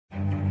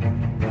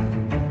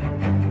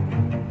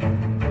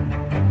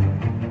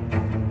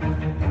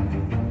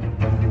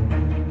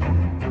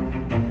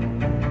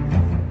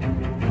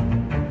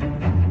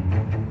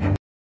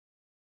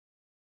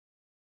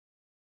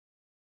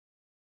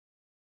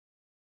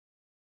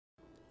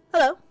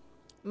Hello,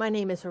 my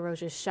name is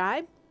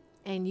hirojashibe,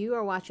 and you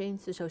are watching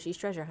Satoshi's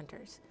Treasure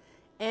Hunters.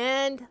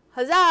 And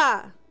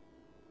huzzah!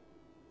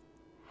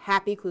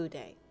 Happy Clue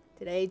Day.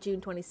 Today, June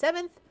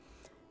 27th,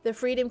 the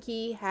Freedom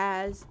Key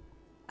has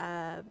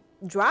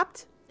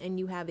dropped, and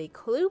you have a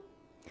clue.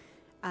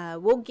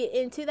 We'll get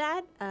into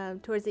that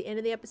towards the end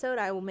of the episode.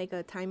 I will make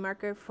a time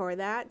marker for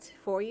that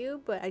for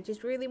you, but I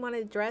just really want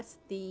to address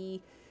the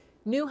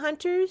new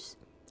hunters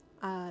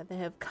that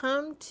have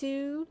come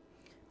to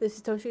the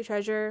Satoshi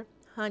Treasure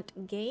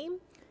Hunt game,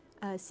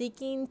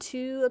 seeking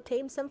to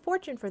obtain some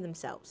fortune for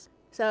themselves.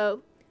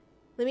 So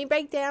let me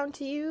break down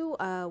to you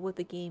what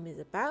the game is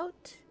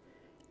about,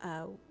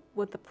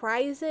 what the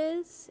prize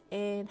is,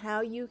 and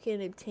how you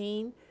can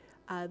obtain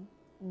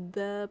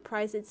the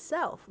prize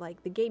itself,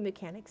 like the game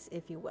mechanics,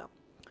 if you will.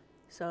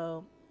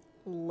 So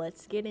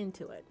let's get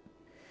into it.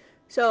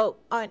 So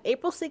on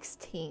April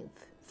 16th,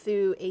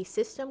 through a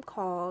system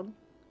called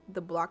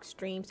the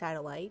BlockSTREAM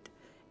satellite,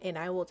 and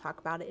I will talk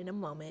about it in a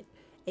moment,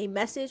 a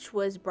message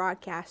was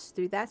broadcast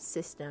through that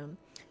system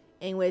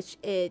in which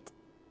it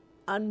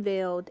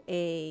unveiled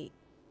a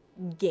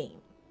game.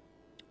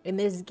 And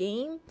this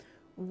game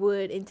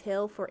would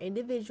entail for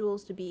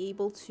individuals to be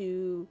able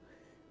to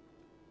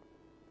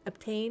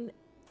obtain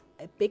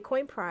a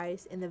Bitcoin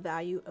prize in the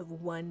value of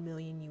 1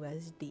 million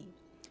USD.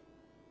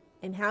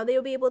 And how they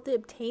will be able to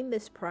obtain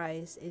this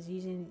prize is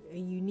using a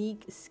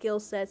unique skill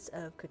sets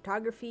of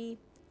cryptography,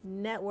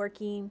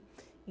 networking,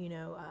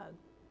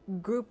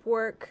 group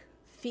work,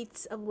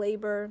 feats of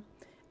labor.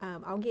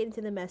 I'll get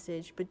into the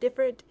message, but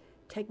different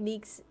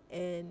techniques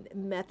and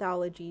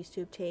methodologies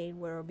to obtain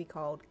what will be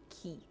called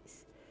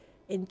keys.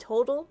 In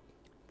total,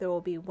 there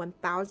will be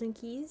 1,000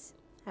 keys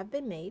have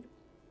been made,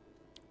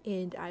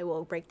 and I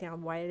will break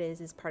down why it is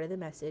as part of the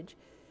message.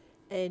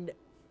 And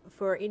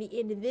for any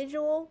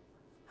individual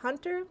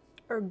hunter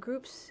or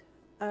groups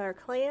or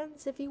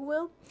clans, if you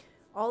will,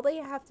 all they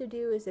have to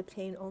do is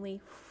obtain only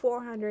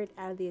 400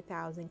 out of the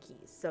 1,000 keys.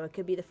 So it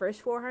could be the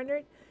first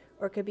 400,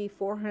 or it could be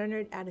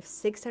 400 out of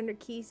 600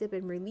 keys that have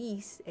been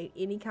released,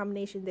 any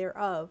combination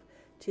thereof,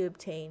 to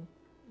obtain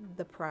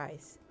the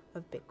prize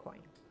of Bitcoin.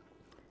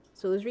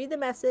 So let's read the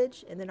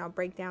message, and then I'll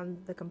break down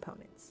the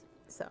components.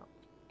 So,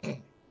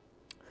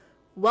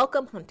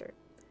 welcome, Hunter.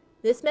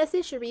 This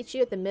message should reach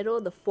you at the middle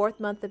of the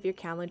 4th month of your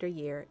calendar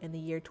year in the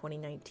year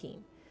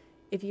 2019.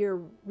 If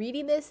you're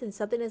reading this and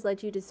something has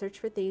led you to search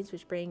for things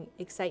which bring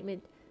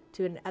excitement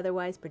to an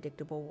otherwise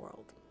predictable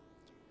world.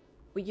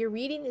 What you're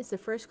reading is the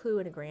first clue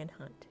in a grand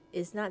hunt.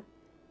 It's not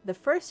the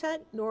first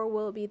hunt, nor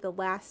will it be the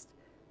last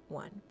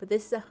one. But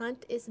this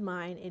hunt is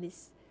mine,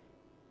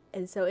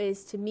 and so it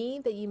is to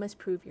me that you must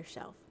prove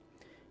yourself.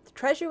 The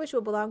treasure which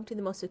will belong to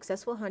the most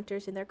successful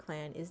hunters in their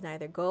clan is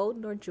neither gold,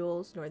 nor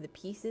jewels, nor the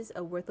pieces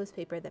of worthless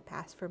paper that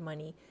pass for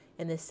money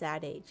in this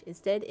sad age.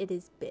 Instead, it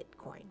is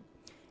Bitcoin,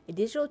 a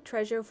digital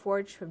treasure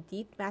forged from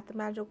deep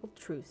mathematical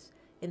truths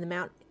in the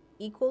amount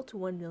equal to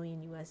 1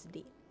 million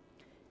USD.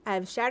 I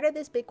have shattered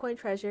this Bitcoin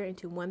treasure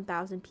into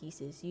 1,000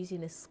 pieces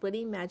using the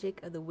splitting magic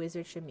of the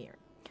wizard Shamir.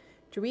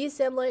 To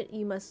reassemble it,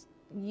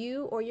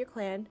 you or your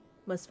clan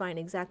must find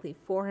exactly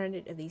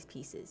 400 of these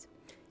pieces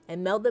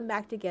and meld them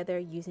back together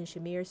using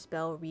Shamir's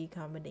spell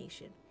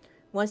recombination.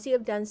 Once you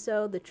have done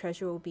so, the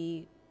treasure will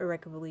be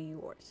irrevocably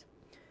yours.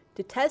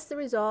 To test the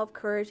resolve,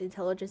 courage,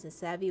 intelligence, and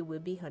savvy of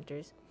would-be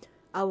hunters,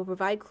 I will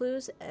provide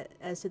clues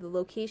as to the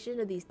location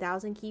of these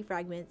 1,000 key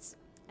fragments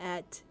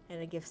and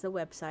it gives the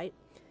website,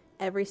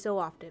 every so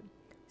often.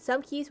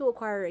 Some keys will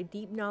require a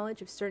deep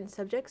knowledge of certain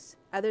subjects,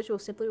 others will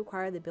simply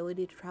require the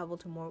ability to travel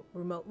to more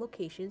remote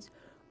locations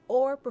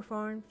or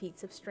perform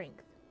feats of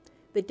strength.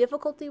 The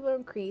difficulty will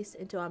increase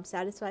until I'm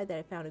satisfied that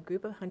I found a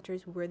group of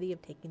hunters worthy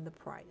of taking the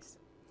prize.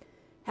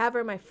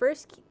 However, my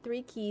first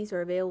 3 keys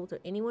are available to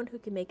anyone who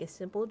can make a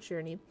simple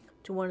journey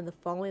to one of the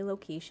following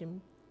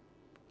locations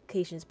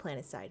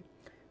planetside.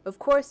 Of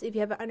course, if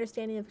you have an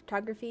understanding of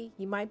photography,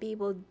 you might be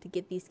able to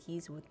get these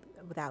keys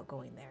without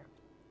going there.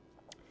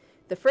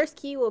 The first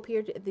key will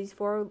appear at these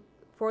four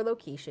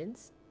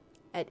locations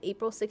at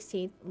April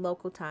 16th,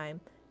 local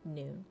time,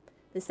 noon.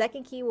 The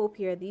second key will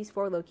appear at these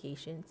 4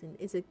 locations, and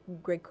is a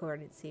grid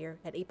coordinates here,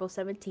 at April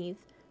 17th,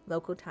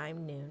 local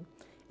time, noon.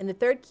 And the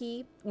third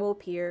key will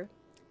appear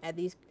at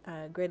these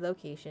grid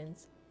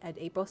locations at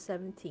April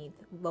 17th,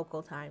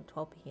 local time,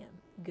 12 p.m.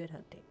 Good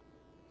hunting.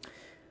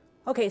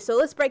 Okay, so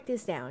let's break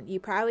this down. You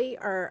probably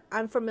are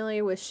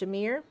unfamiliar with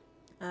Shamir.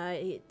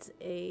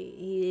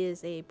 He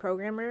is a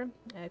programmer,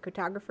 a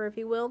cryptographer, if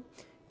you will,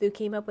 who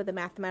came up with a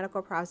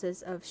mathematical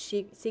process of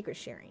secret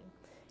sharing.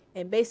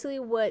 And basically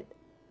what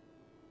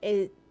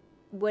is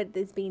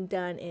being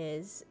done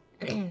is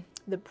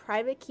the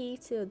private key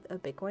to a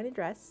Bitcoin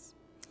address.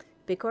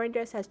 Bitcoin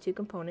address has 2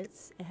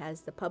 components. It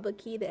has the public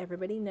key that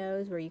everybody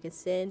knows, where you can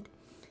send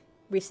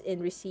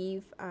and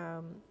receive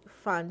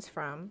funds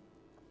from.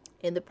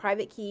 And the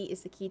private key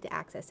is the key to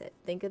access it.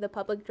 Think of the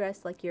public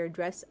address like your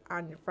address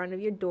on the front of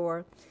your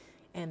door,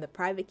 and the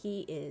private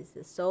key is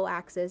the sole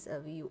access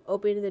of you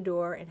opening the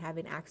door and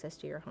having access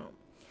to your home.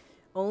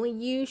 Only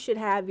you should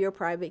have your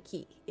private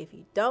key. If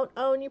you don't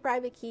own your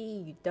private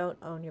key, you don't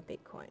own your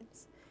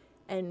Bitcoins.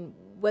 And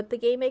what the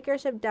game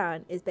makers have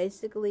done is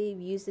basically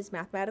use this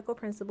mathematical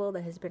principle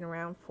that has been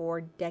around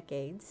for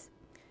decades.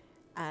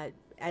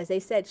 As they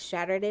said,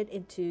 shattered it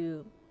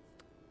into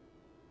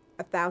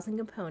 1,000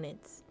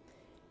 components.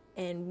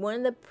 And one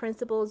of the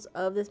principles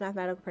of this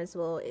mathematical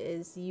principle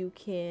is you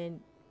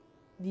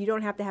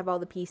don't have to have all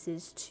the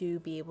pieces to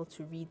be able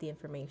to read the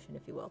information,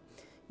 if you will.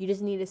 You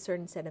just need a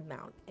certain set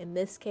amount. In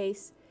this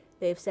case,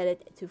 they've set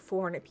it to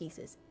 400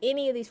 pieces.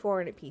 Any of these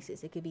 400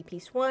 pieces. It could be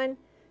piece 1,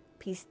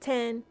 piece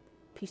 10,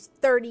 piece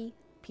 30,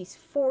 piece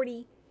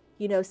 40,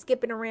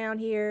 skipping around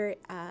here,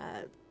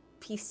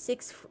 piece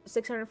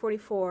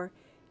 644.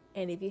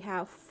 And if you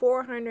have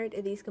 400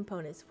 of these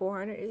components,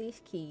 400 of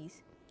these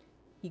keys,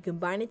 you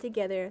combine it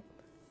together,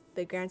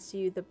 that grants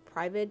you the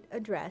private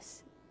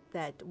address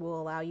that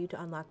will allow you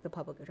to unlock the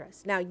public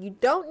address. Now, you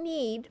don't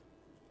need,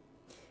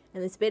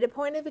 and it's been a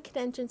point of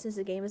contention since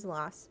the game is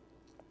lost,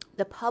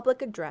 the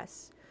public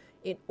address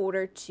in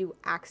order to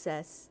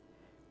access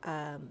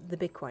the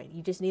Bitcoin.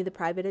 You just need the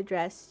private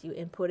address. You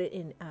input it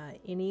in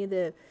any of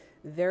the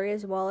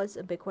various wallets,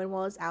 Bitcoin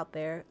wallets out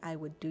there. I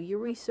would do your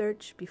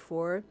research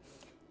before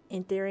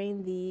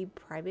entering the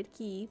private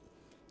key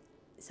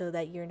so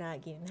that you're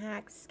not getting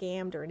hacked,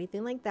 scammed, or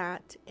anything like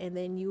that. And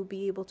then you'll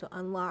be able to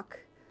unlock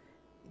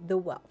the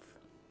wealth.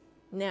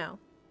 Now,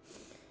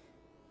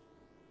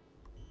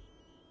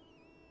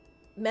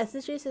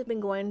 messages have been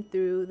going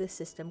through the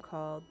system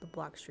called the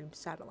BlockStream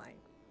satellite.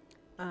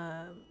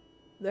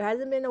 There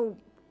hasn't been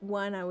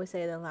one, I would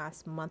say, the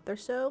last month or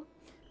so,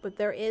 but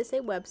there is a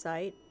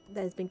website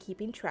that has been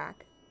keeping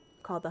track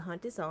called The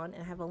Hunt Is On,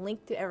 and I have a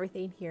link to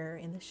everything here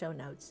in the show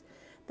notes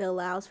that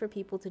allows for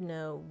people to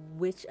know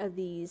which of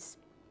these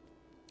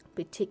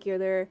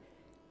particular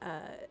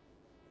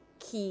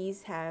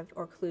keys have,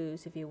 or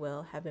clues, if you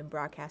will, have been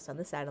broadcast on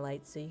the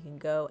satellite, so you can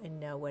go and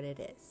know what it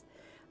is.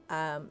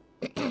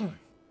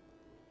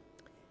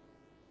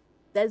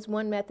 That's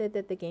one method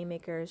that the game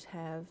makers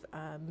have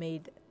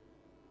made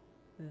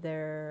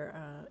their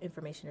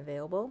information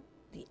available.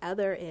 The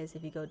other is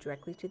if you go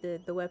directly to the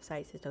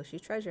website,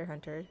 Satoshi Treasure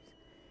Hunters,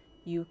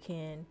 you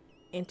can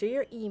enter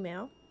your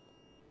email,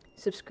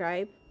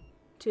 subscribe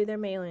to their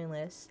mailing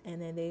list,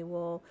 and then they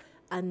will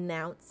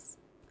announce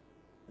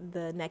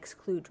the next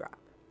clue drop.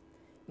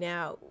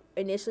 Now,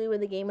 initially when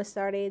the game was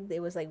started, it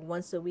was like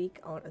once a week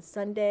on a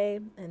Sunday,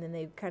 and then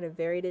they kind of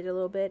varied it a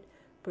little bit.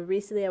 But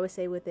recently, I would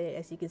say with it,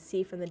 as you can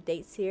see from the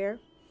dates here,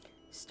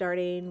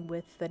 starting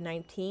with the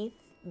 19th,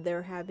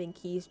 they're having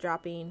keys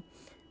dropping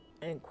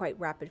in quite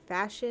rapid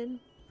fashion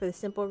for the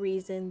simple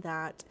reason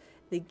that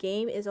the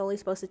game is only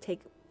supposed to take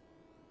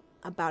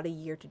about a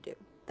year to do.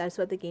 That's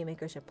what the game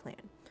makers have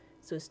planned.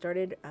 So it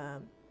started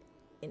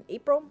in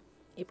April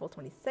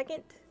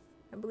 22nd,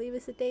 I believe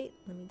is the date.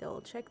 Let me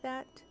double check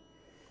that.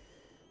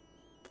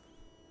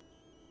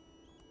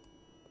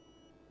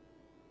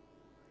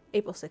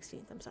 April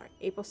 16th, I'm sorry.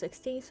 April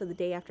 16th, so the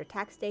day after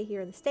tax day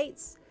here in the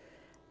States.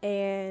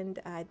 And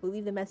I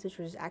believe the message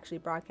was actually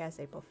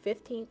broadcast April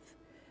 15th.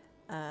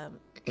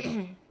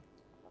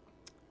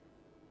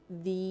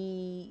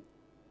 The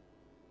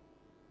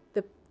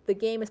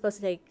game is supposed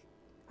to take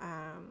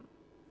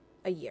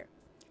a year.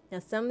 Now,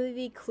 some of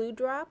the clue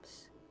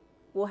drops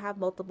will have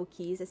multiple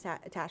keys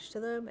attached to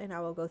them, and I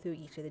will go through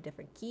each of the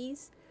different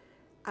keys.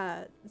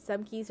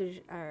 Some keys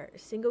are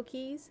single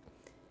keys,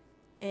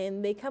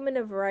 and they come in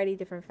a variety of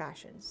different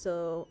fashions.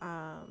 So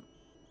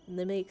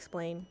let me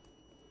explain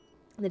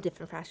the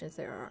different fashions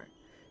there are.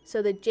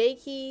 So the J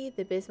key,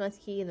 the bismuth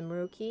key, and the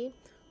Muru key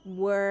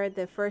were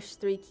the first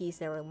three keys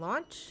that were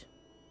launched.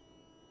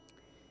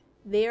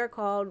 They are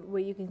called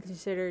what you can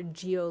consider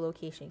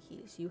geolocation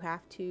keys. You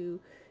have to,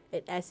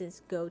 in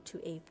essence, go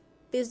to a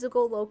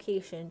physical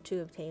location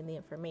to obtain the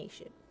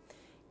information.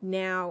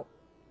 Now,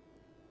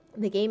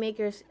 the game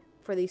makers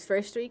for these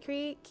first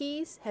three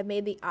keys have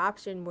made the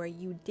option where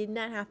you did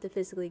not have to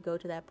physically go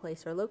to that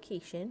place or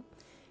location.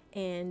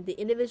 And the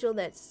individual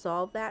that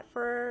solved that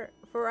for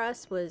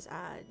us was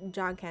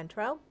John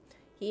Cantrell.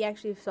 He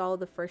actually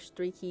solved the first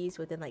three keys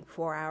within like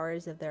 4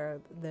 hours of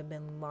them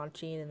been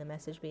launching and the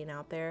message being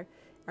out there,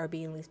 or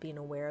being at least being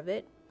aware of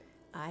it.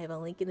 I have a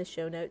link in the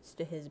show notes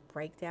to his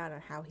breakdown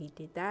on how he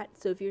did that.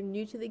 So if you're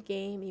new to the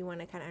game, you want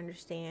to kind of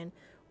understand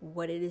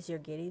what it is you're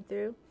getting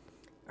through,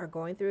 or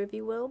going through, if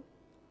you will.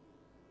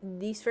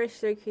 These first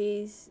three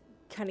keys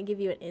kind of give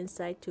you an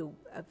insight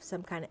of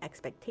some kind of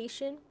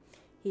expectation.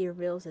 He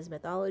reveals his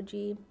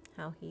mythology,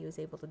 how he was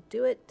able to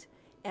do it,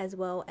 as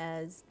well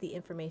as the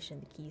information,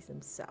 the keys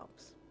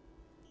themselves.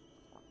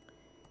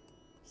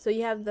 So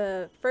you have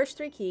the first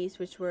three keys,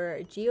 which were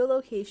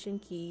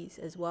geolocation keys,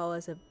 as well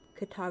as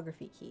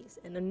cartography keys.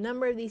 And a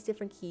number of these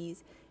different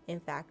keys, in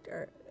fact,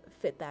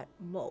 fit that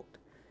mold.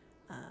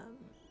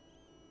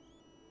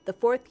 The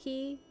fourth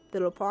key, the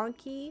Lopon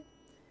key,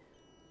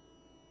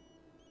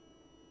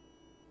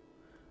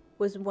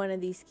 was one of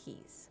these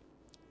keys.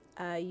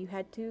 You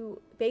had to,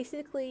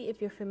 basically,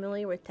 if you're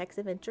familiar with text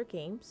adventure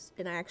games,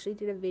 and I actually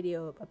did a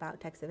video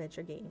about text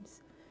adventure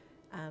games,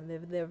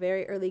 They're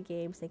very early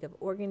games. Think of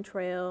Oregon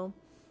Trail.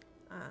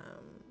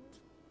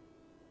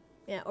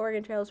 Yeah,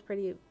 Oregon Trail is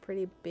pretty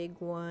big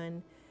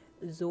one.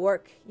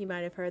 Zork, you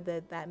might have heard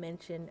that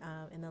mentioned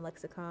in the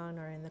lexicon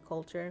or in the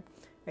culture,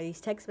 are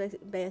these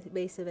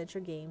text-based adventure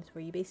games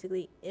where you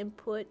basically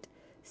input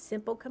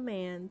simple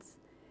commands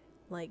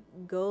like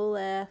go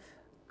left,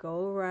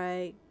 go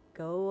right,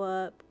 go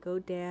up, go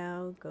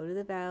down, go to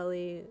the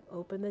valley,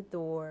 open the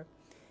door,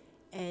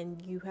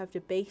 and you have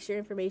to base your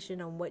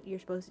information on what you're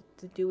supposed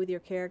to do with your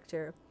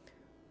character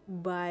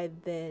by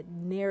the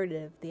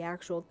narrative, the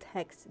actual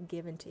text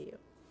given to you.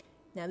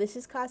 Now, this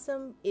has caused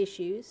some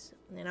issues,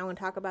 and I want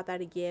to talk about that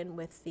again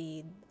with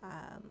the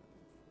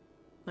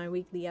my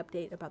weekly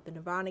update about the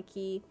Nirvana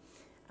key,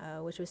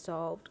 which was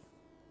solved,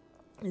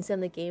 and some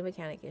of the game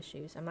mechanic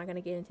issues. I'm not going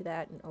to get into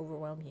that and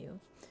overwhelm you,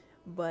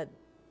 but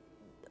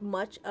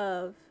much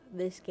of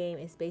this game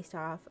is based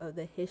off of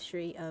the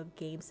history of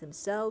games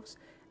themselves,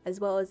 as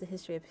well as the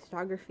history of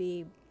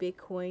photography,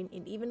 Bitcoin,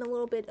 and even a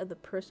little bit of the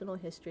personal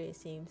history, it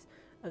seems,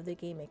 of the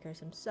game makers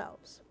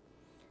themselves.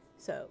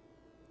 So,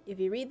 if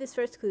you read this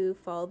first clue,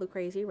 follow the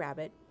crazy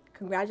rabbit.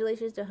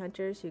 Congratulations to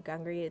hunters who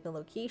congregated the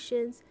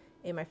locations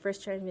in my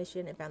first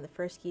transmission and found the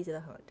first keys of the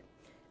hunt.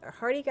 A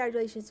hearty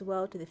congratulations as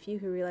well to the few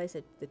who realized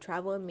that the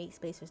travel and mate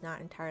space was not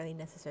entirely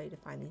necessary to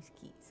find these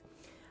keys.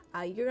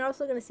 You're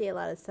also going to see a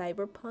lot of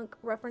cyberpunk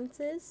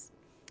references.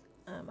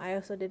 I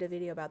also did a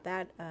video about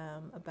that,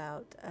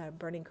 about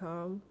Burning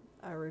Chrome,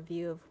 a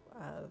review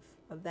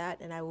of that,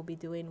 and I will be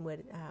doing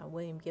with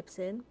William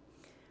Gibson,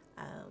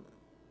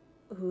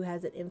 who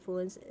has an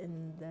influence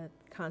in the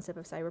concept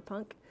of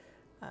cyberpunk,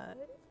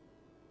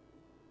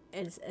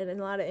 and a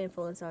lot of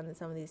influence on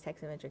some of these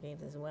text adventure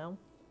games as well.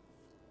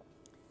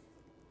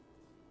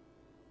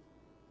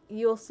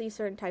 You'll see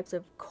certain types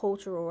of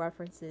cultural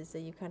references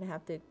that you kind of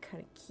have to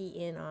kind of key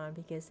in on,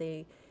 because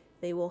they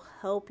will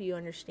help you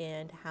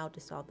understand how to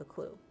solve the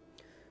clue.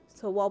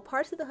 So while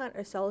parts of the hunt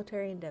are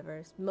solitary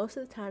endeavors, most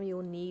of the time you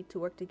will need to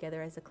work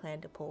together as a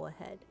clan to pull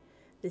ahead.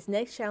 This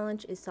next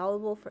challenge is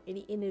solvable for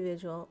any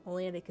individual,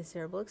 only at a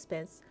considerable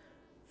expense.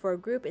 For a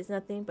group, it's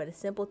nothing but a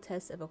simple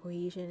test of a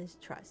cohesion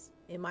and trust.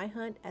 In my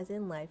hunt, as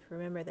in life,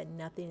 remember that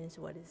nothing is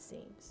what it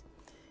seems.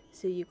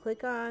 So you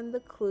click on the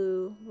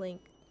clue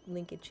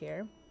linkage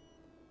here,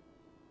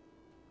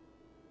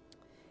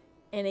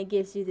 and it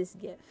gives you this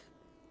GIF.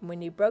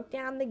 When you broke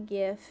down the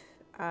GIF,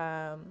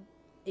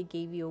 it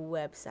gave you a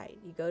website.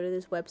 You go to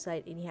this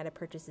website and you had to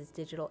purchase this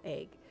digital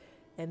egg.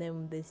 And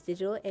then this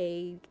digital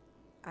egg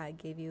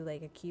gave you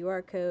like a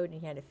QR code,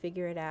 and you had to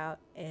figure it out.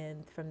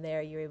 And from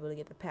there, you're able to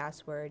get the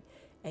password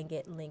and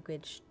get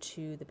linkage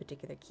to the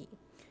particular key.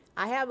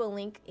 I have a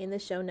link in the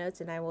show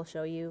notes, and I will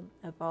show you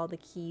of all the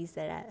keys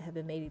that have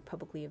been made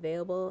publicly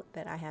available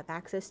that I have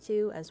access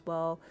to, as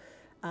well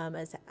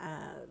as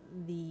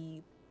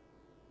the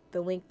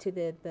link to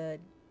the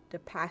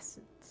pass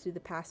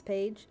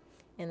page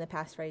and the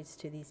passphrase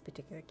to these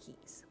particular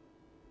keys.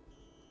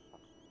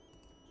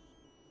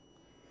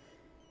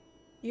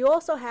 You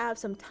also have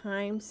some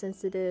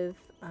time-sensitive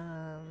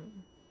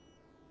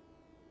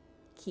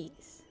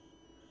keys.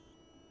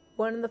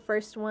 One of the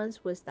first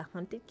ones was the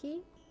hunted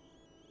key,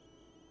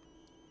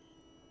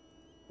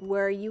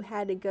 where you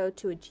had to go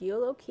to a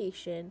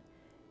geolocation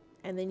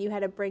and then you had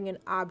to bring an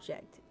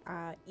object.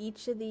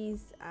 Each of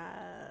these,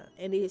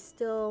 and it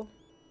still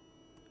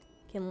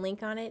can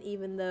link on it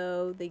even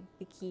though the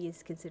key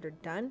is considered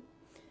done.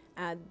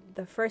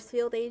 The first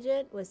field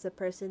agent was the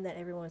person that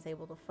everyone was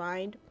able to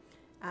find.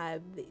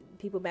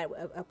 People met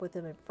up with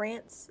them in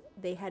France.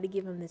 They had to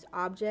give him this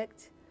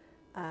object,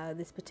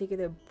 this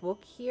particular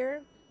book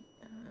here.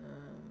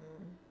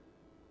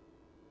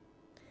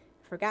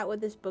 Forgot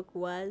what this book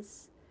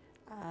was,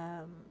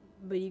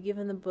 but you give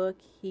him the book,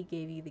 he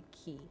gave you the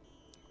key.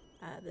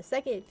 The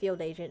second field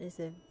agent is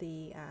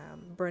the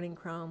Burning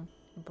Chrome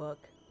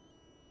book.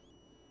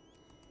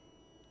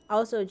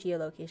 Also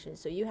geolocation.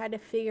 So you had to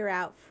figure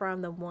out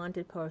from the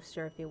wanted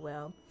poster, if you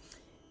will,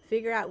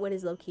 figure out what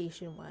his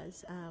location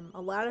was.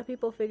 A lot of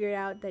people figured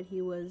out that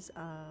he was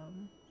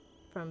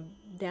from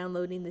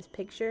downloading this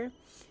picture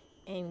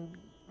and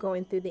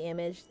going through the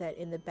image, that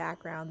in the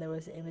background there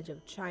was an image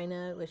of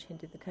China, which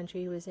hinted the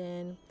country he was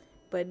in,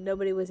 but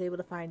nobody was able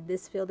to find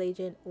this field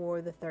agent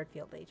or the third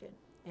field agent.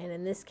 And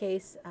in this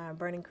case,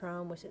 Burning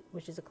Chrome,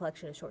 which is a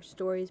collection of short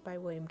stories by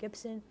William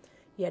Gibson,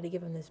 you had to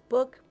give him this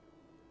book,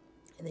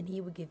 and then he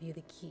would give you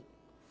the key.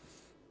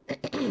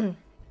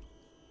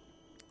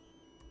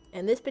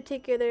 And this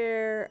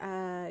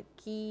particular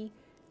key,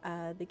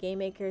 the game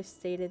makers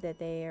stated that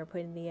they are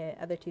putting the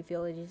other two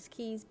field agents'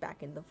 keys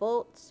back in the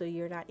vault, so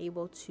you're not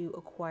able to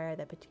acquire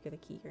that particular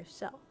key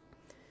yourself.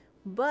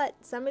 But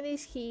some of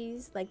these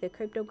keys, like the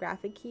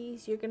cryptographic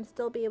keys, you're going to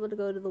still be able to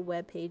go to the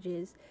web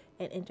pages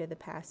and enter the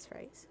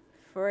passphrase.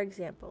 For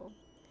example,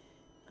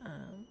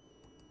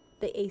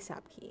 the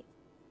ASAP key.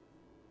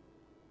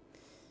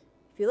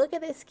 If you look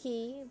at this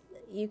key,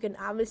 you can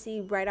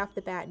obviously right off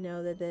the bat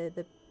know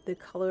that the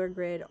color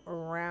grid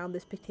around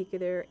this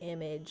particular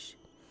image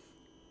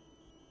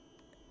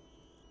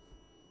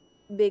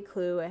big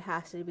clue, it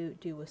has to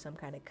do with some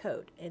kind of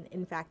code. And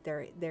in fact,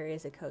 there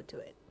is a code to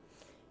it.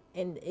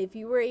 And if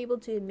you were able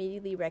to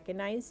immediately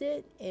recognize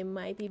it, it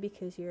might be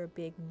because you're a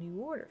big New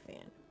Order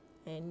fan.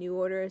 And New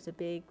Order is a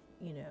big,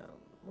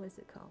 what is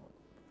it called?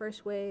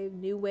 First wave,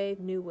 new wave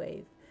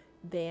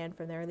band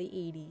from the early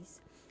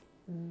 80s.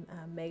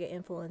 Mega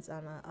influence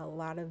on a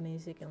lot of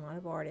music and a lot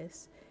of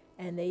artists.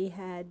 And they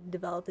had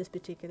developed this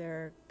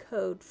particular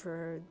code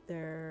for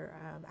their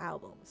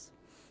albums.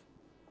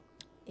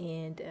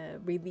 And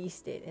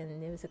released it,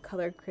 and it was a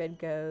color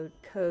code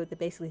that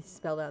basically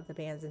spelled out the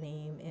band's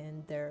name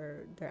and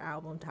their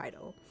album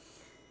title.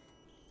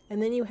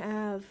 And then you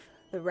have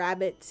the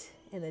rabbit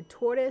and the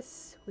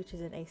tortoise, which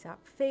is an Aesop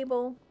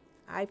fable.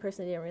 I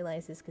personally didn't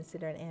realize this is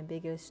considered an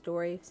ambiguous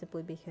story,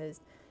 simply because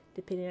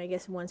depending, I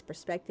guess, one's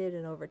perspective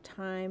and over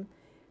time,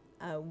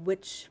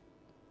 which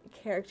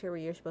character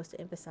you're supposed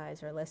to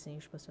emphasize or lesson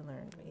you're supposed to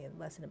learn. A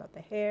lesson about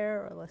the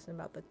hare or a lesson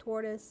about the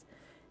tortoise.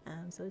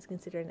 So it's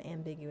considered an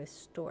ambiguous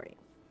story.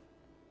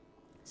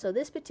 So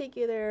this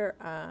particular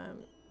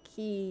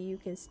key, you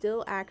can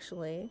still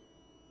actually...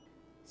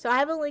 So I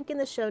have a link in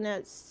the show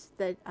notes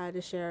that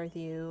to share with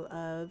you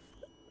of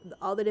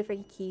all the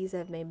different keys that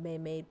have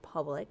been made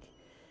public.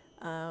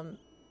 The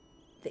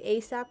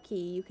Aesop key,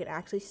 you can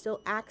actually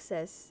still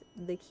access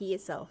the key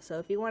itself. So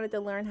if you wanted to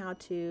learn how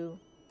to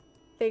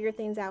figure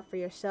things out for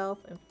yourself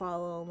and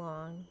follow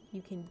along,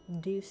 you can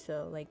do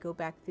so. Like go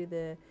back through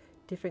the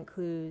different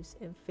clues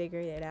and figure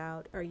it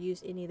out, or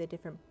use any of the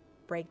different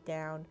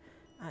breakdown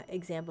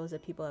examples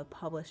that people have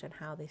published on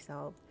how they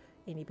solve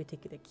any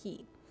particular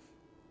key.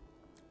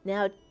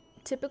 Now,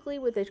 typically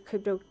with the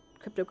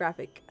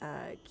cryptographic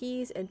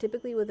keys, and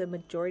typically with the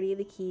majority of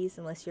the keys,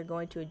 unless you're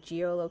going to a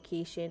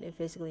geolocation and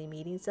physically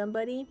meeting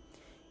somebody,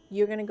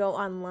 you're going to go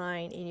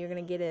online and you're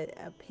going to get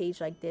a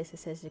page like this that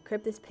says,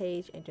 decrypt this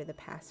page, enter the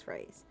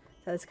passphrase.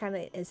 So that's kind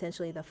of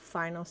essentially the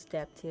final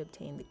step to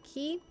obtain the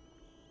key.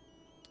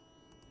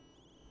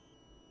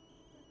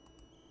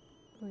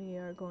 We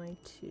are going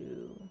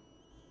to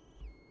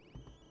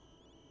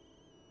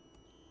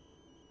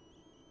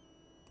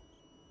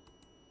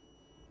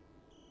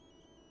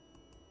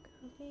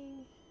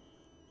copy.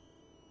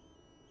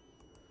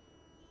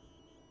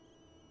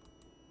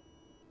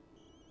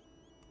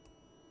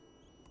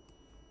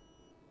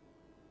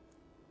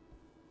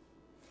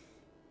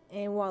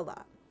 And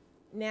voila.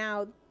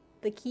 Now,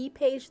 the key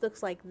page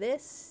looks like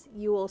this.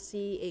 You will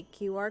see a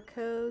QR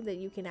code that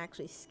you can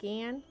actually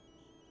scan.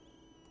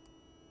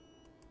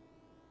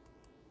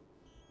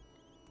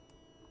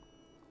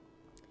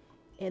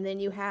 And then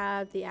you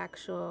have the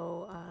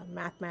actual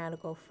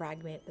mathematical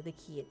fragment of the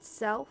key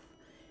itself.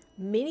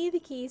 Many of the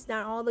keys,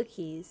 not all the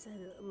keys,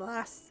 the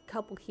last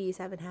couple keys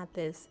haven't had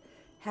this,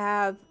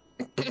 have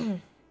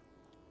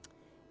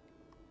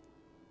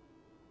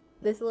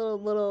this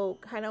little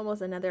kind of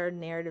almost another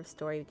narrative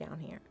story down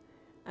here.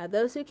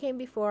 Those who came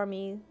before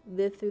me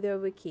lived through their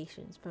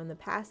vacations. From the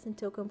past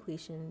until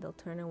completion, they'll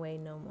turn away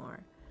no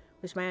more.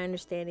 Which my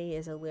understanding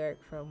is a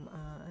lyric from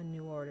a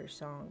New Order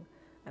song.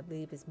 I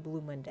believe it's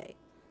Blue Monday,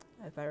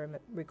 if I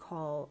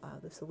recall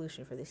the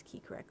solution for this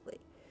key correctly.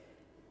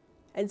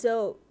 And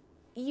so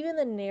even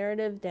the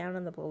narrative down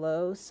on the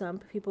below, some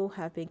people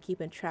have been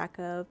keeping track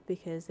of,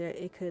 because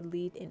it could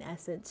lead in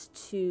essence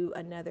to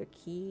another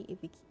key,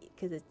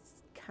 because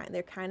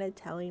they're kind of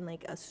telling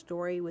like a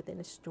story within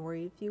a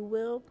story, if you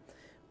will,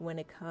 when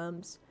it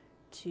comes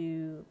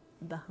to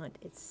the hunt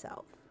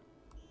itself.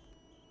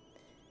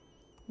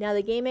 Now,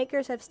 the game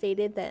makers have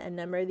stated that a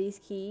number of these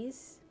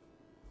keys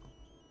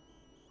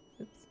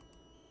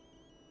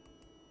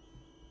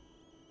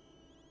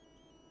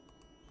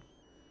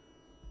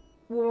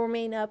will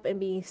remain up and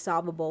be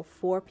solvable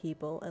for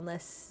people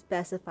unless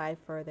specified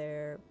for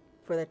their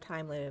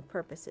time limit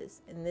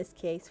purposes. In this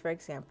case, for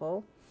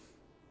example,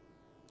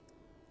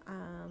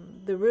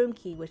 the room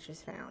key, which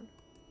was found.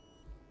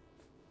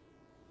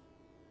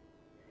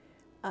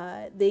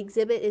 The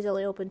exhibit is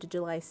only open to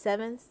July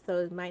 7th, so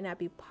it might not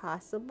be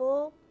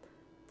possible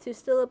to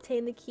still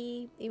obtain the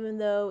key, even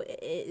though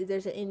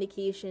there's an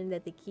indication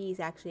that the key is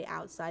actually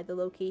outside the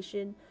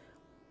location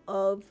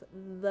of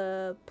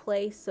the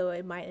place, so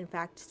it might in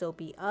fact still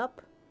be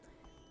up.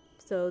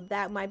 So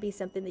that might be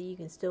something that you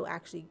can still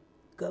actually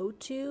go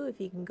to, if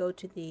you can go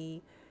to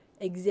the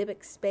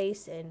exhibit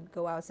space and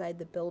go outside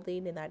the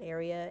building in that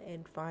area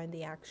and find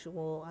the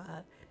actual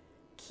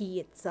key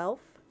itself,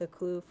 the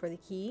clue for the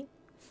key,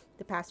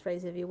 the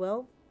passphrase, if you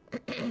will.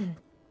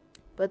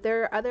 But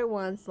there are other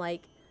ones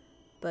like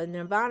the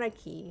Nirvana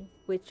key,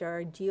 which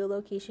are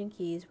geolocation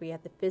keys where you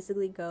have to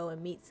physically go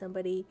and meet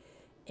somebody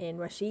in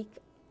Rashik,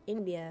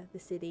 India, the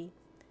city,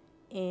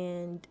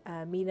 and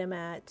meet them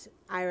at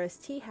Ira's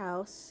Tea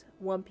House,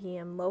 1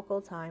 p.m.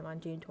 local time on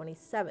June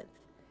 27th.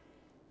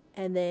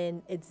 And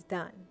then it's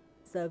done.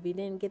 So if you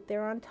didn't get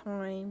there on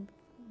time,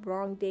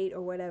 wrong date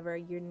or whatever,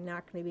 you're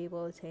not going to be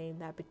able to obtain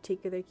that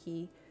particular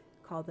key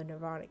called the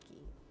Nirvana key.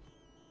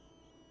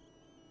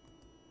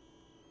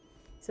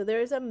 So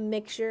there's a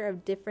mixture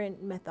of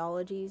different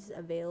methodologies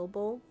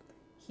available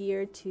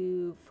here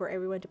for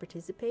everyone to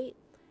participate.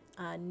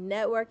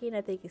 Networking,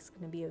 I think, is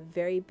going to be a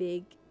very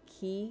big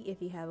key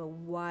if you have a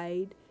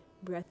wide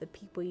breadth of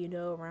people you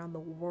know around the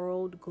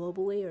world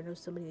globally, or know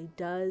somebody who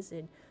does,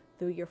 and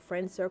through your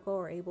friend circle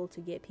are able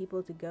to get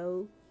people to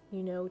go,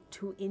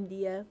 to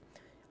India.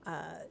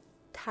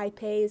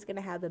 Taipei is going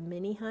to have a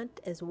mini hunt,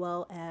 as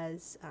well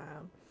as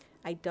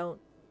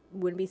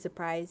wouldn't be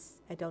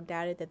surprised, I don't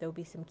doubt it, that there will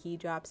be some key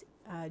drops,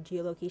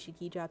 geolocation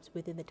key drops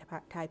within the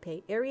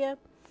Taipei area.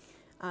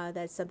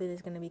 That's something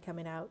that's going to be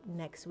coming out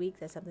next week.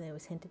 That's something that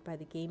was hinted by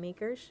the game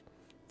makers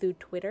through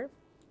Twitter.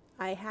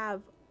 I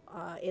have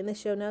in the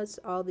show notes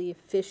all the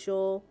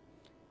official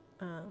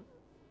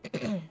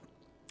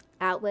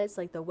outlets,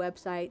 like the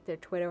website, their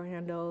Twitter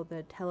handle,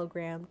 the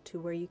Telegram, to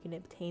where you can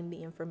obtain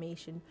the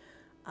information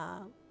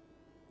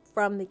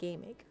from the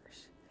game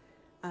makers.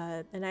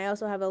 And I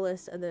also have a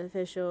list of the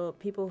official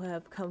people who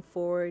have come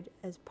forward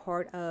as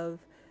part of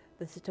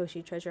the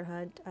Satoshi treasure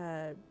hunt.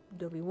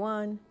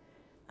 DOVEY,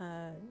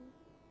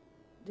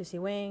 Jess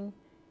Wang,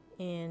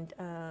 and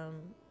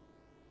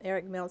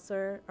Eric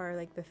MELTZER are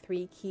like the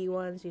three key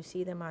ones. You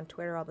see them on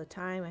Twitter all the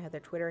time. I have their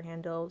Twitter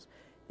handles.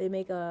 They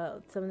make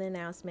some of the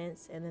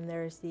announcements, and then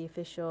there's the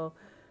official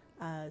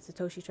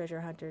Satoshi Treasure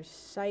Hunters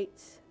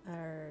site,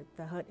 or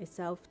the hunt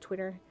itself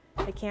Twitter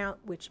account,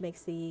 which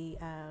makes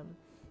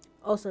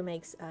also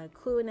makes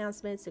clue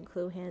announcements and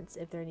clue hints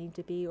if there need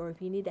to be, or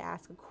if you need to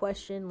ask a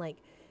question. Like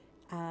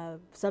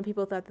some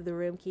people thought that the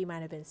room key might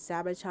have been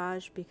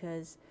sabotaged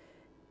because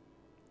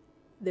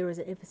there was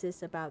an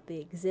emphasis about the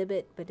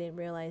exhibit, but didn't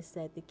realize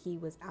that the key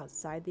was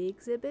outside the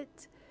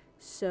exhibit.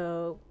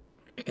 So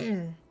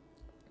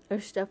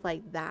there's stuff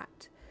like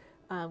that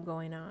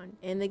going on.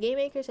 And the game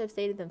makers have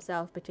stated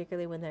themselves,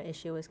 particularly when their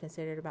issue was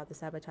considered about the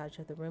sabotage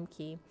of the room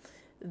key,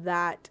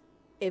 that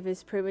if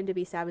it's proven to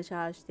be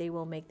sabotaged, they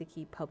will make the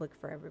key public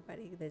for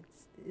everybody.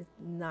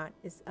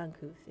 It's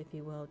uncouth, if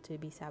you will, to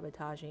be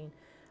sabotaging,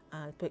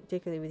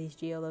 particularly with these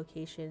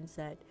geolocations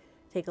that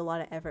take a lot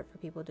of effort for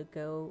people to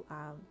go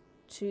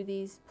to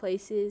these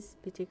places,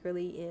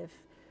 particularly if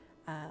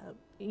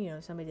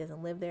somebody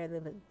doesn't live there,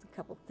 live a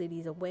couple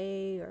cities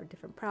away, or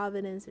different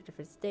province, or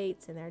different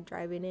states, and they're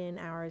driving in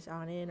hours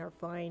on end, or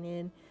flying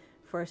in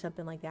for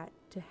something like that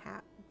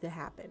to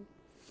happen.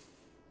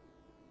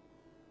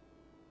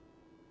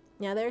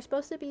 Now, there's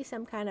supposed to be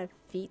some kind of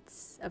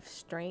feats of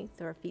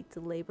strength, or feats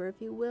of labor, if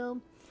you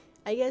will.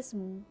 I guess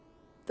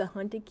the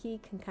hunted key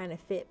can kind of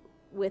fit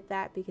with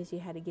that, because you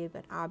had to give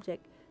an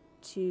object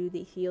to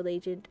the field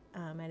agent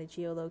at a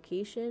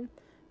geolocation,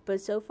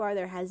 but so far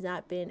there has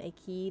not been a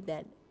key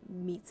that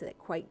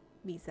quite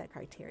meets that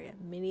criteria.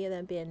 Many of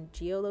them been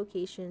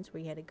geolocations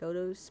where you had to go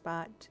to a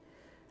spot,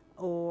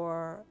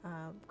 or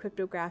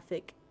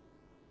cryptographic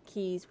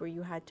keys where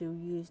you had to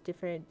use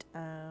different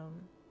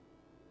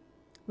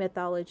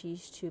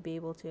methodologies to be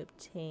able to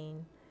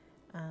obtain,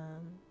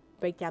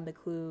 break down the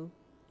clue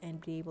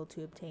and be able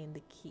to obtain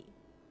the key.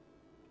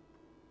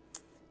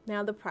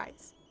 Now, the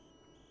prize.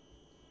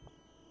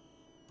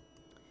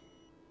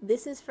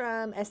 This is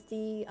from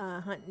STIE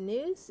Hunt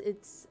News.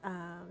 It's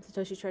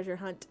Satoshi Treasure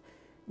Hunt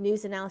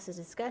News Analysis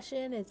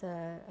Discussion. It's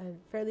a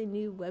fairly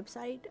new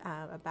website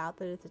about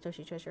the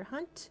Satoshi Treasure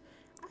Hunt.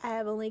 I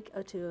have a link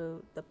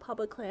to the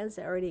public clans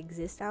that already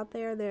exist out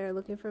there. They're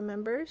looking for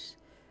members.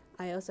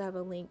 I also have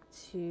a link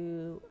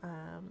to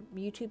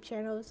YouTube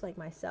channels like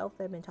myself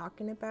that have been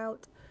talking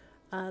about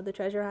the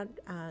treasure hunt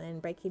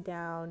and breaking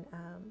down.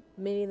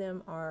 Many of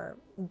them are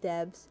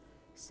devs,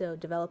 so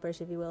developers,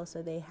 if you will,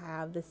 so they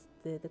have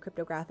the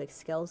cryptographic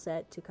skill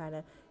set to kind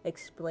of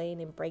explain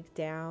and break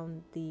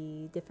down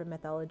the different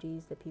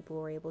methodologies that people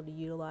were able to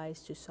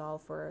utilize to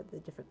solve for the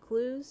different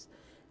clues,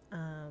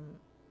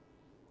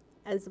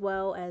 as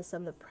well as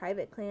some of the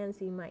private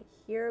clans you might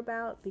hear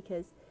about,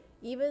 because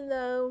even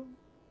though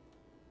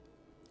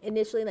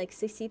initially like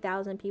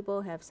 60,000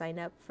 people have signed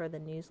up for the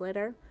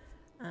newsletter,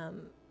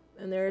 and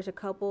there's a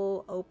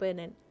couple open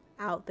and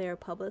out there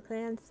public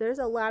clans, there's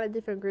a lot of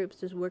different groups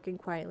just working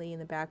quietly in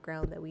the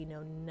background that we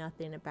know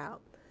nothing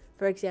about.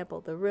 For example,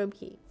 the room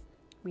key.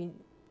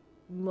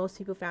 Most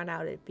people found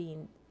out it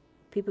being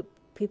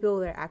people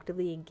that are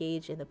actively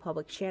engaged in the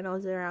public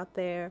channels that are out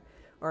there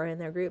or in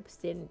their groups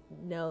didn't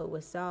know it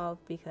was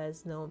solved,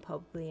 because no one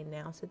publicly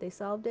announced that they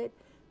solved it,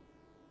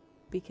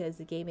 because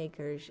the game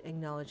makers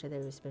acknowledged that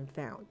it has been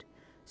found.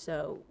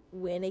 So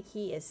when a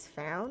key is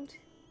found,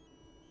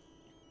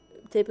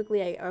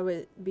 typically I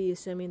would be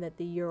assuming that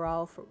the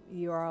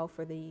URL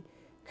for the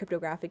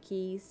cryptographic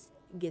keys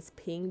gets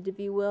pinged, if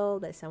you will,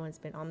 that someone's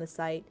been on the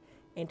site,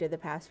 enter the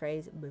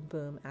passphrase, boom,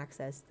 boom,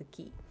 access the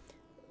key,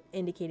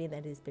 indicating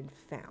that it has been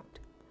found.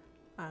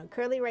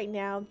 Currently right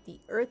now, the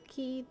Earth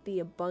key,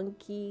 the Abund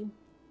key,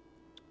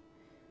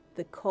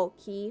 the Cult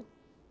key,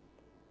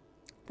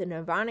 the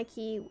Nirvana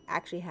key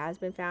actually has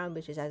been found,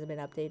 which just hasn't been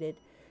updated.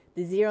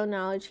 The Zero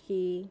Knowledge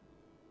key,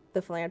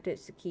 the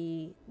Philanthropist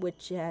key,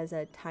 which has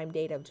a time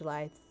date of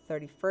July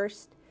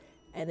 31st,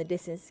 and the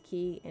Distance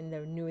key and the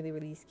newly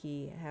released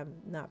key have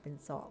not been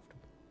solved.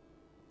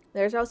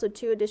 There's also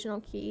two additional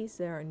keys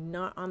that are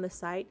not on the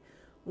site.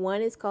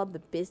 One is called the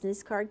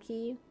Business Card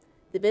key.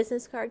 The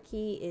business card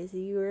key is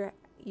you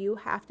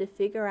have to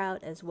figure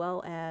out, as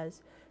well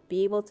as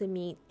be able to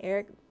meet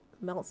Eric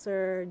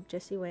Meltzer,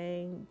 Jess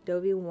Wang,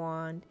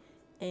 DOVEY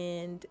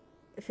and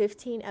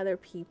 15 other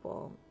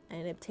people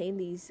and obtain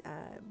these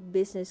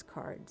business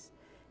cards.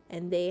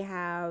 And they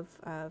have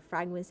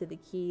fragments of the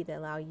key that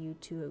allow you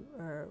to,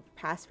 or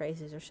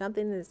passphrases or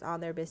something that's on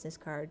their business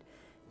card,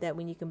 that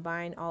when you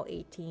combine all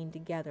 18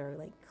 together,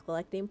 like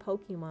collecting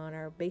Pokemon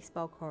or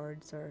baseball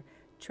cards or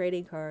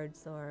trading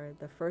cards or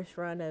the first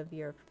run of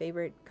your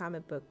favorite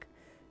comic book,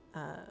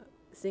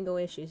 single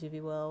issues, if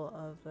you will,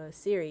 of a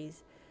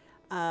series,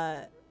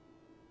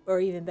 or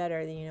even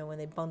better, when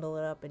they bundle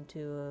it up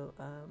into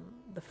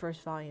the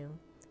first volume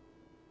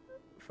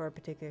for a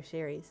particular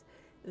series,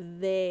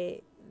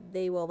 they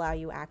will allow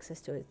you access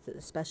to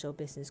a special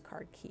business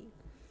card key.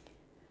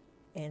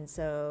 And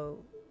so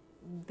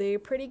they're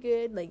pretty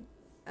good, like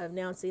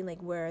announcing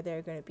like where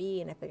they're going to be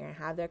and if they're going to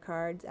have their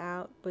cards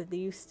out, but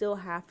you still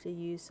have to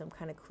use some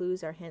kind of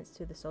clues or hints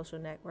to the social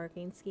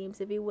networking schemes,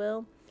 if you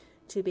will,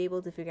 to be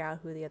able to figure out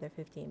who the other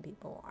 15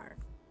 people are.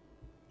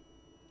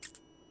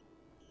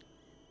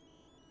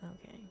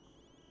 Okay.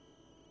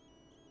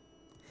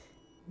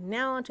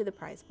 Now onto the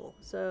prize pool.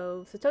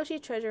 So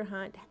Satoshi Treasure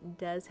Hunt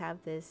does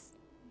have this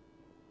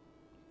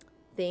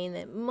thing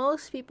that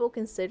most people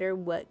consider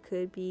what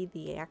could be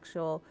the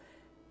actual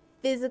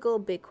physical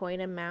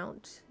Bitcoin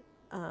amount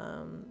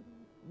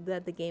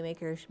that the game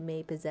makers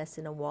may possess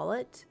in a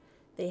wallet.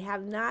 They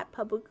have not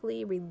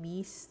publicly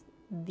released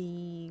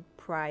the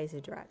prize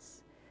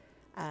address.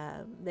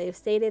 They have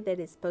stated that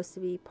it's supposed to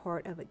be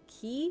part of a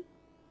key.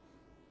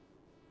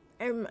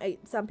 And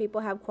some people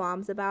have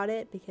qualms about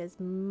it because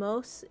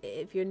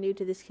if you're new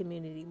to this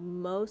community,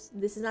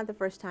 this is not the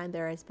first time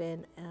there has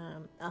been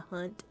a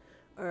hunt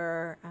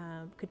or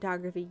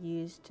cryptography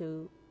used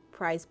to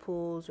prize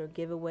pools or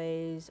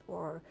giveaways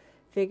or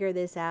figure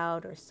this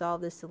out or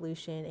solve this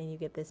solution and you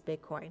get this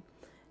Bitcoin.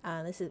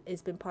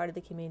 It's been part of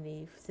the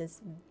community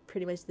since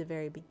pretty much the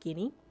very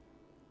beginning.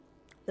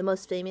 The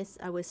most famous,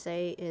 I would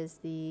say, is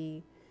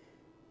the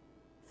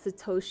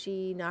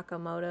Satoshi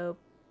Nakamoto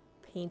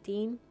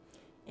painting,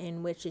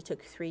 in which it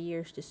took 3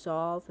 years to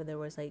solve. And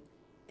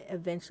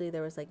eventually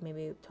there was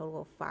maybe a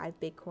total of 5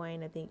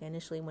 Bitcoin. I think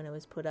initially when it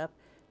was put up,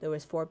 there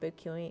was 4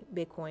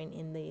 Bitcoin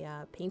in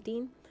the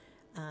painting.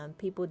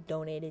 People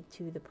donated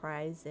to the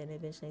prize, and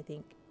eventually I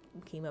think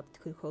came up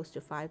to close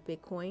to 5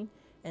 Bitcoin,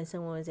 and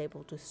someone was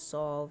able to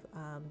solve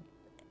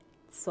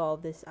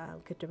this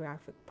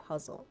cryptographic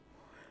puzzle.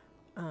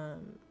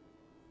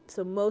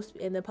 So most,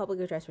 in the public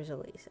address was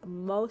released,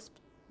 most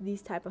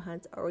these type of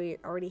hunts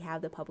already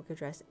have the public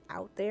address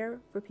out there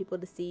for people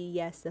to see.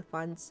 Yes, the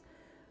funds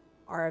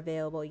are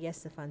available.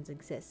 Yes, the funds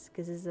exist,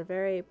 because it's a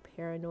very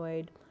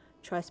paranoid,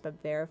 trust but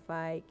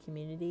verify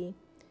community.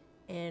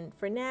 And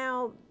for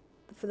now,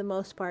 for the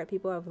most part,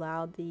 people have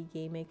allowed the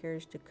game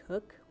makers to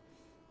cook.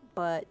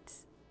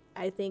 But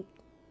I think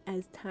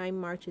as time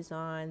marches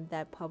on,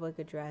 that public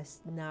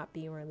address not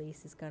being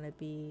released is going to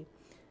be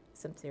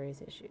some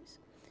serious issues.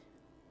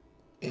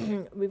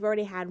 We've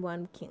already had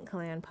one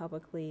clan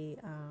publicly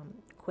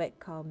quit,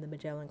 called the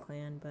Magellan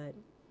clan, but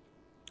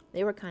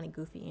they were kind of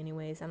goofy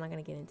anyways. I'm not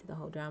going to get into the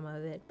whole drama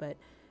of it, but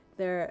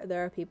there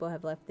are people who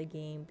have left the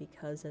game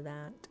because of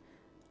that.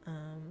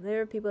 There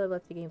are people who have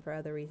left the game for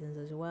other reasons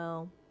as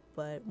well.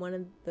 But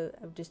I'm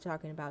just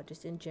talking about,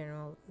 just in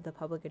general, the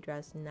public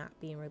address not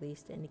being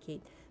released to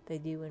indicate they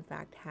do in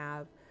fact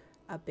have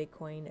a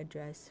Bitcoin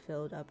address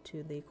filled up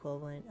to the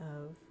equivalent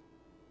of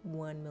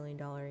 $1 million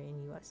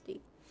in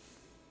USD.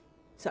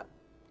 So,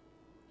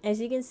 as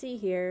you can see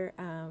here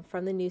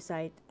from the news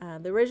site,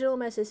 the original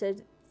message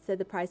said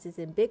the price is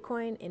in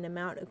Bitcoin in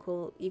amount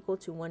equal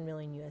to 1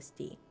 million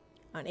USD.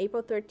 On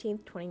April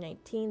 13th,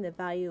 2019, the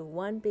value of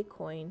 1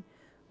 Bitcoin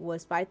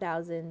was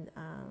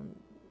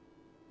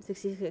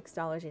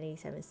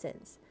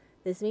 $5,066.87.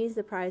 This means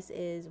the price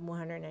is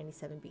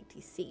 197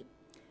 BTC.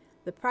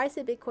 The price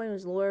of Bitcoin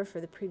was lower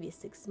for the previous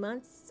 6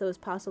 months, so it's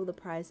possible the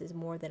price is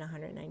more than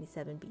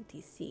 197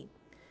 BTC.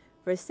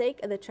 For the sake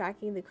of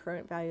tracking the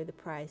current value of the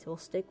price, we'll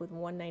stick with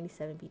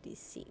 197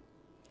 BTC.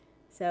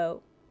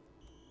 So,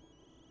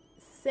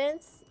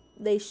 since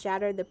they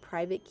shattered the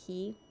private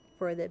key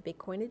for the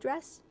Bitcoin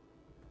address,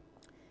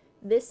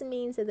 this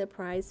means that the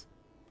price,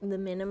 the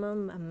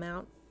minimum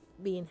amount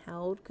being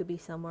held, could be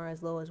somewhere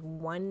as low as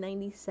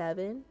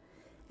 197,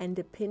 and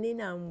depending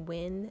on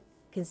when,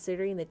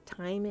 considering the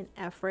time and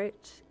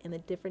effort and the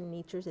different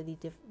natures of the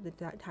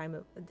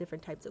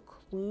different types of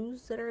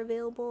clues that are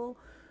available,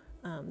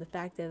 the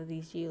fact that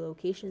these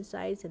geolocation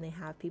sites and they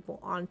have people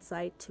on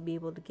site to be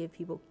able to give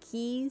people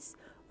keys,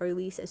 or at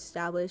least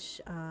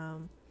establish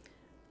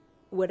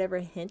whatever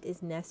hint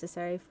is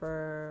necessary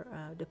for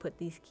to put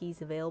these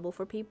keys available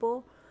for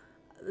people.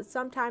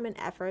 Some time and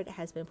effort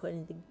has been put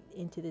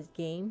into this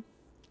game.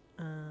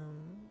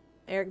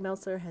 Eric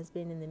Meltzer has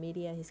been in the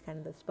media. He's kind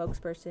of the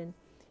spokesperson.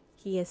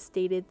 He has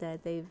stated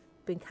that they've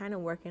been kind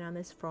of working on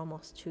this for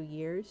almost 2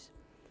 years.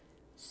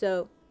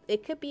 So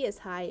it could be as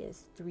high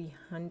as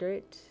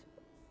 300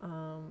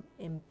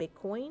 in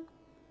Bitcoin.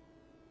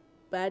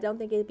 but I don't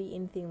think it'd be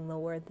anything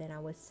lower than, I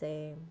would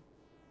say,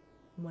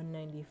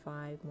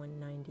 195,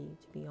 190,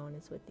 to be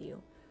honest with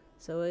you.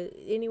 So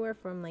anywhere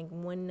from like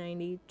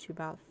 190 to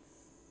about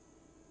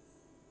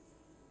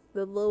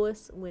the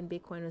lowest when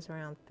Bitcoin was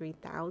around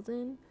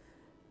 3,000,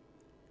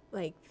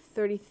 like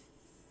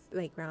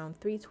around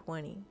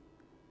 320.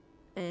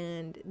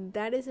 And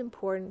that is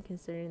important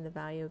considering the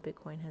value of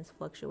Bitcoin has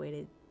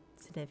fluctuated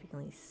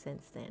significantly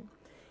since then.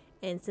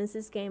 And since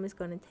this game is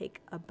going to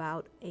take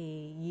about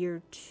a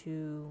year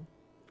to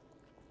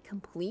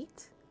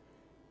complete,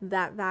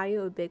 that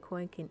value of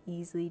Bitcoin can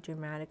easily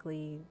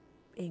dramatically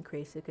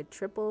increase. It could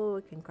triple,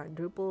 it can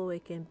quadruple,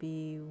 it can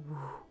be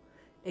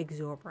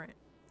exorbitant.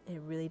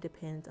 It really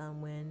depends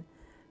on when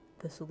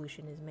the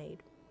solution is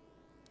made.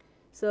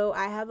 So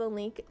I have a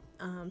link.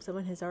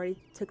 Someone has already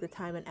took the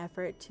time and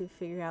effort to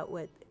figure out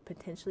what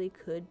potentially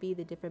could be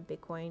the different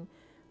Bitcoin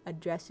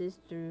addresses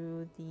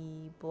through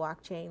the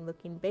blockchain,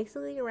 looking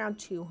basically around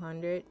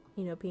 200,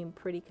 being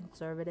pretty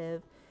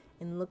conservative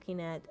and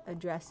looking at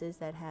addresses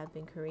that have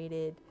been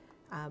created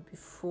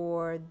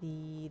before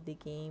the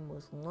game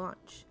was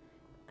launched,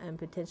 and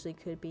potentially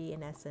could be,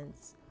 in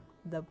essence,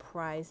 the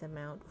prize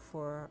amount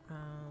for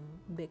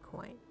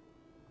Bitcoin.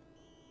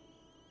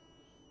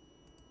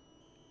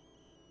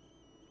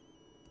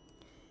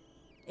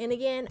 And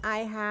again, I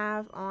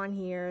have on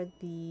here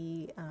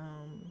the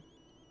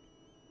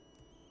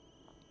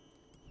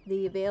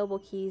available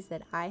keys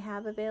that I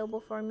have available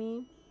for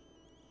me,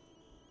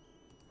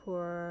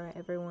 for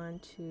everyone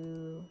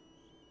to,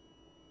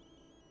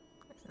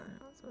 that's not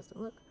how it's supposed to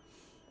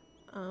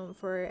look,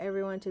 for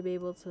everyone to be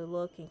able to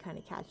look and kind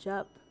of catch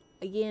up.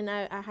 Again,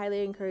 I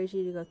highly encourage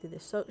you to go through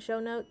the show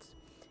notes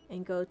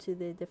and go to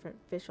the different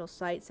official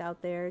sites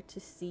out there to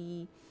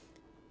see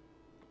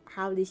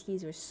how these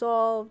keys were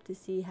solved, to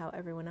see how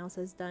everyone else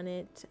has done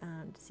it,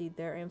 to see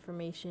their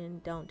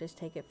information. Don't just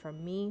take it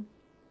from me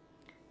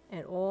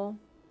at all.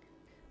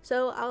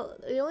 So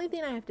the only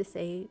thing I have to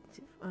say,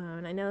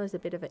 and I know there's a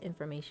bit of an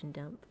information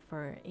dump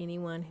for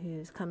anyone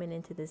who's coming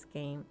into this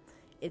game,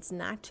 it's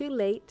not too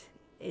late.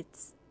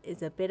 It's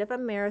a bit of a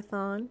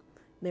marathon.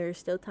 There's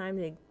still time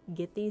to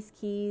get these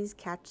keys,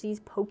 catch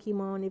these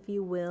Pokemon, if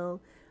you will,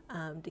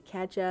 to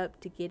catch up,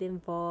 to get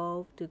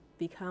involved, to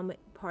become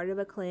part of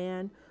a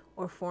clan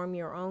or form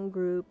your own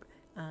group,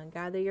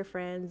 gather your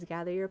friends,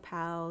 gather your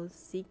pals,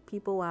 seek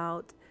people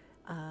out,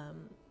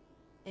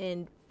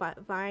 and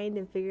find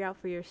and figure out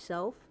for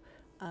yourself,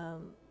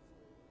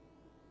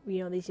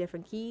 these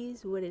different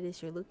keys, what it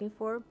is you're looking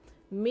for.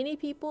 Many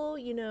people,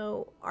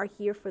 are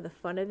here for the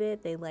fun of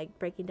it. They like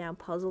breaking down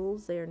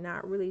puzzles. They're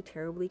not really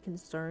terribly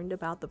concerned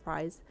about the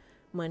prize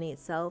money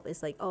itself.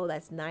 It's like, oh,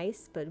 that's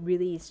nice, but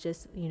really it's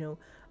just,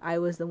 I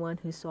was the one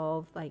who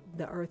solved like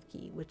the Earth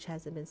key, which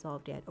hasn't been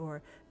solved yet,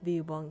 or the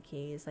Ubon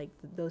key. It's like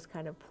those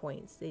kind of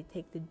points. They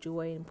take the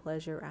joy and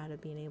pleasure out of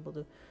being able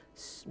to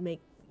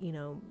make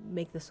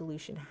the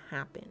solution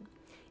happen.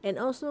 And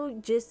also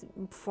just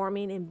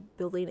forming and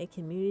building a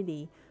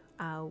community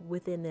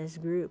within this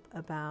group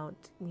about,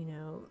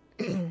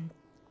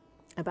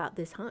 about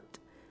this hunt,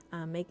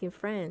 making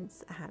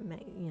friends,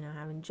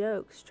 having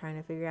jokes, trying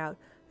to figure out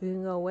who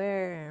can go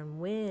where and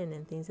when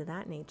and things of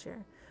that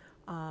nature.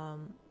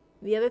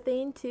 The other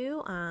thing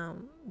too,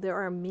 there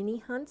are mini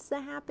hunts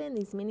that happen.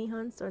 These mini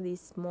hunts are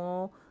these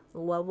small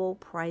level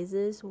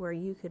prizes where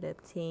you could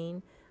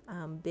obtain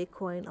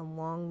Bitcoin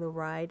along the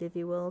ride, if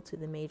you will, to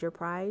the major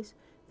prize.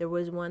 There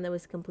was one that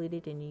was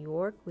completed in New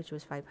York, which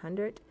was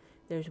 500.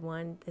 There's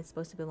one that's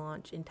supposed to be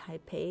launched in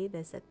Taipei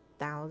that's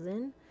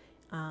 1,000.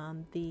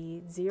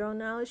 The zero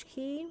knowledge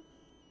key,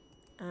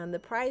 the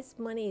prize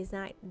money is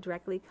not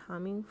directly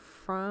coming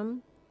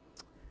from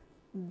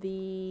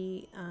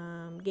the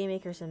game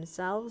makers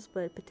themselves,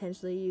 but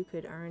potentially you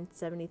could earn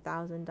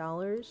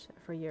 $70,000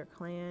 for your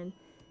clan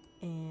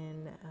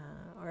and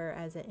or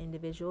as an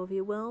individual, if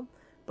you will.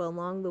 But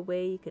along the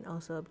way, you can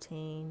also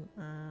obtain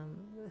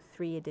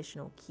 3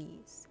 additional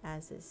keys,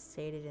 as is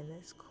stated in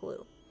this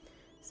clue.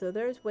 So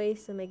there's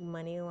ways to make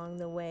money along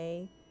the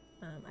way.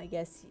 I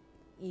guess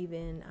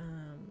even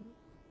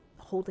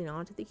holding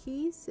on to the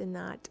keys and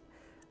not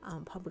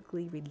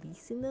publicly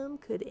releasing them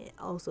could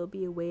also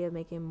be a way of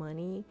making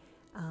money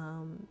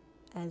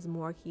as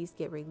more keys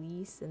get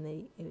released and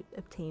they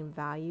obtain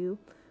value,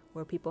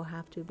 where people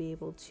have to be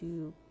able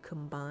to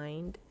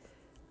combine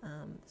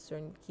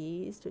certain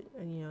keys to,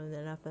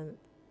 enough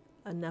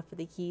of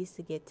the keys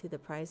to get to the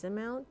prize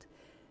amount,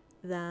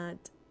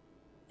 that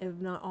if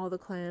not all the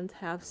clans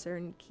have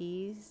certain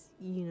keys,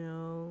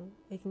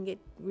 it can get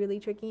really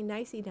tricky and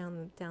dicey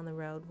down the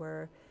road,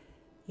 where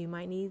you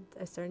might need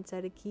a certain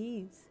set of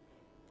keys.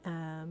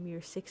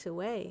 You're 6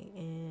 away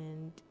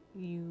and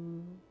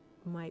you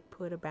might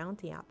put a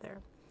bounty out there.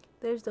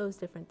 There's those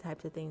different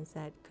types of things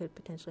that could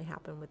potentially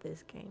happen with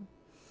this game.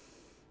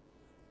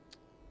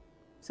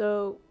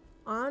 So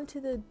on to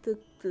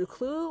the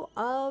clue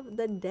of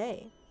the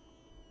day.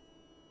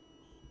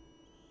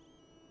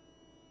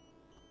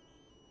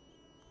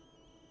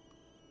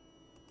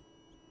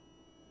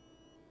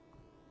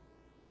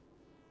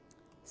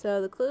 So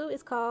the clue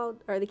is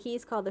called, or the key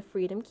is called the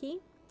Freedom Key.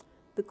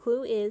 The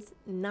clue is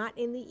not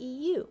in the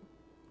EU.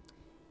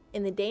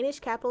 In the Danish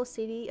capital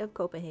city of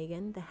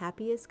Copenhagen, the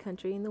happiest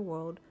country in the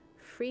world,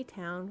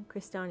 Freetown,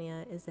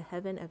 Christiania is the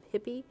heaven of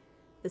hippie,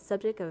 the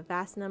subject of a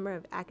vast number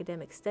of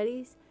academic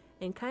studies,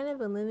 and kind of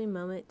a living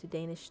moment to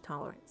Danish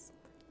tolerance.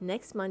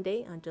 Next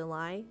Monday on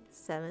July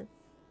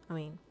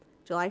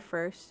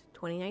 1st,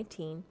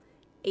 2019,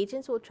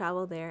 agents will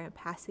travel there and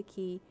pass a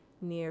key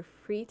near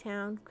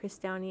Freetown,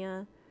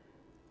 Christiania,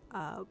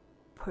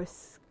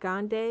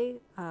 Porskande,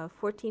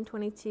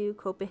 1422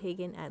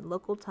 Copenhagen at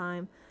local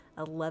time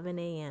 11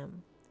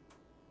 a.m.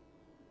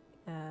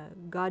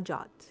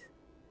 Gajot.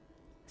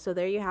 So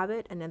there you have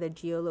it, another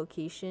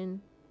geolocation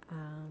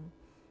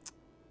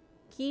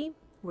key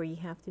where you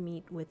have to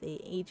meet with an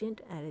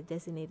agent at a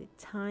designated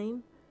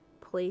time,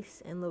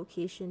 place, and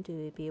location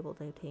to be able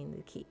to obtain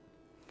the key.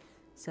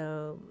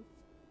 So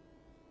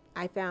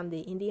I found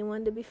the Indian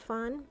one to be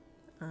fun.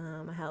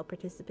 I helped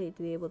participate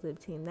to be able to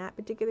obtain that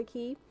particular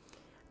key.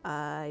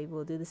 I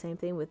will do the same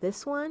thing with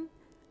this one.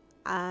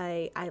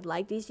 I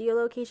like these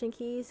geolocation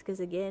keys because,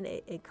 again,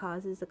 it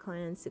causes the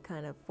clans to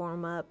kind of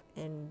form up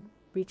and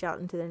reach out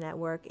into the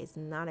network. It's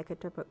not a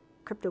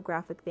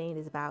cryptographic thing.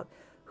 It's about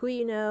who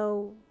you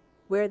know,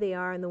 where they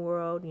are in the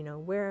world, you know,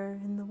 where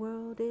in the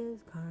world is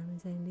Carmen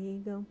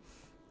Sandiego,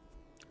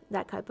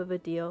 that type of a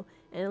deal.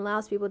 And it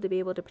allows people to be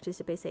able to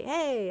participate, say,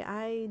 hey,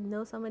 I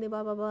know somebody,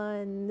 blah, blah, blah,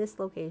 in this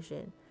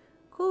location.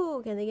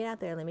 Cool, can they get out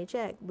there? Let me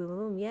check. Boom, boom,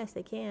 boom. Yes,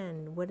 they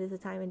can. What is the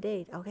time and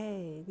date?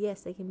 Okay,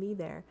 yes, they can be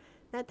there.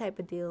 That type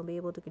of deal, and be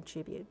able to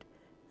contribute.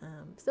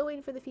 Still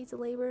waiting for the feats of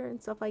labor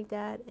and stuff like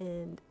that,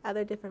 and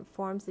other different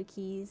forms of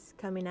keys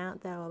coming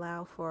out that will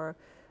allow for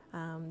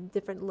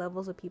different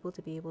levels of people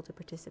to be able to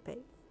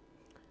participate.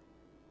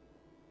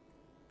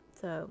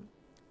 So,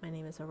 my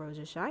name is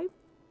hirojashibe.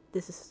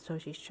 This is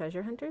Satoshi's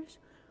Treasure Hunters.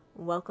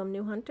 Welcome,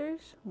 new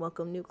hunters.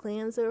 Welcome, new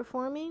clans that are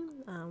forming.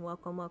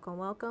 Welcome, welcome,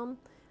 welcome.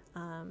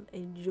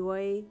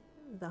 Enjoy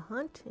the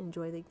hunt.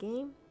 Enjoy the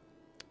game.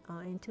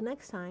 Until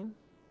next time,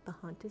 the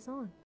hunt is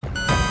on.